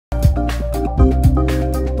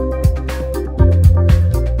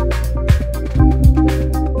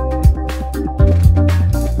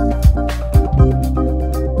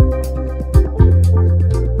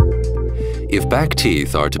back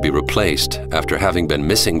teeth are to be replaced after having been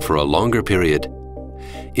missing for a longer period,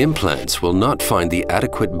 implants will not find the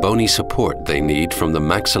adequate bony support they need from the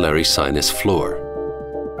maxillary sinus floor.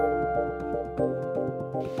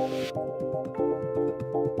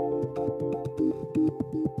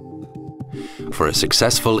 For a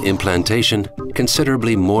successful implantation,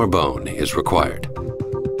 considerably more bone is required.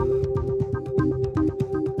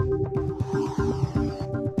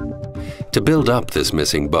 To build up this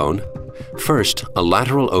missing bone, first, a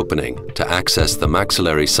lateral opening to access the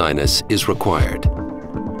maxillary sinus is required.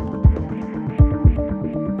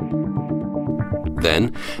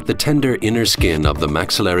 Then, the tender inner skin of the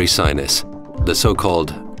maxillary sinus, the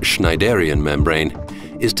so-called Schneiderian membrane,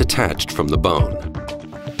 is detached from the bone.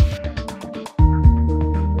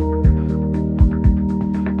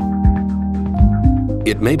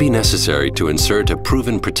 It may be necessary to insert a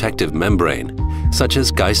proven protective membrane, such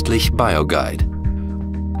as Geistlich Bioguide.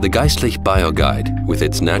 The Geistlich Bioguide, with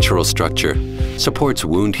its natural structure, supports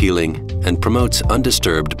wound healing and promotes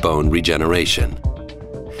undisturbed bone regeneration.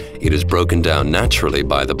 It is broken down naturally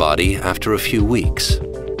by the body after a few weeks.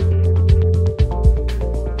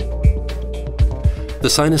 The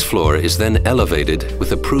sinus floor is then elevated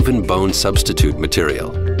with a proven bone substitute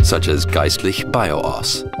material, such as Geistlich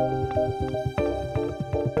Bioos.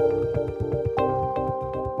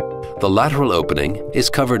 The lateral opening is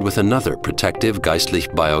covered with another protective Geistlich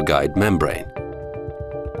Bioguide membrane.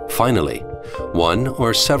 Finally, one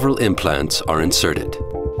or several implants are inserted.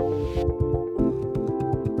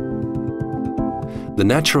 The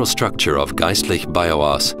natural structure of Geistlich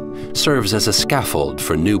Bioos serves as a scaffold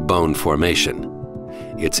for new bone formation.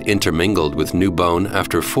 It's intermingled with new bone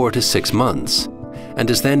after 4 to 6 months and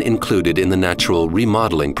is then included in the natural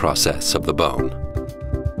remodeling process of the bone.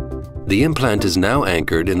 The implant is now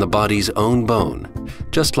anchored in the body's own bone,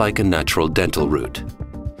 just like a natural dental root.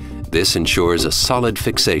 This ensures a solid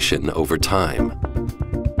fixation over time.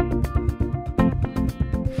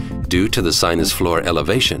 Due to the sinus floor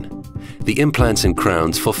elevation, the implants and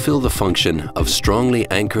crowns fulfill the function of strongly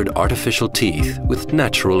anchored artificial teeth with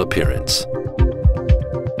natural appearance.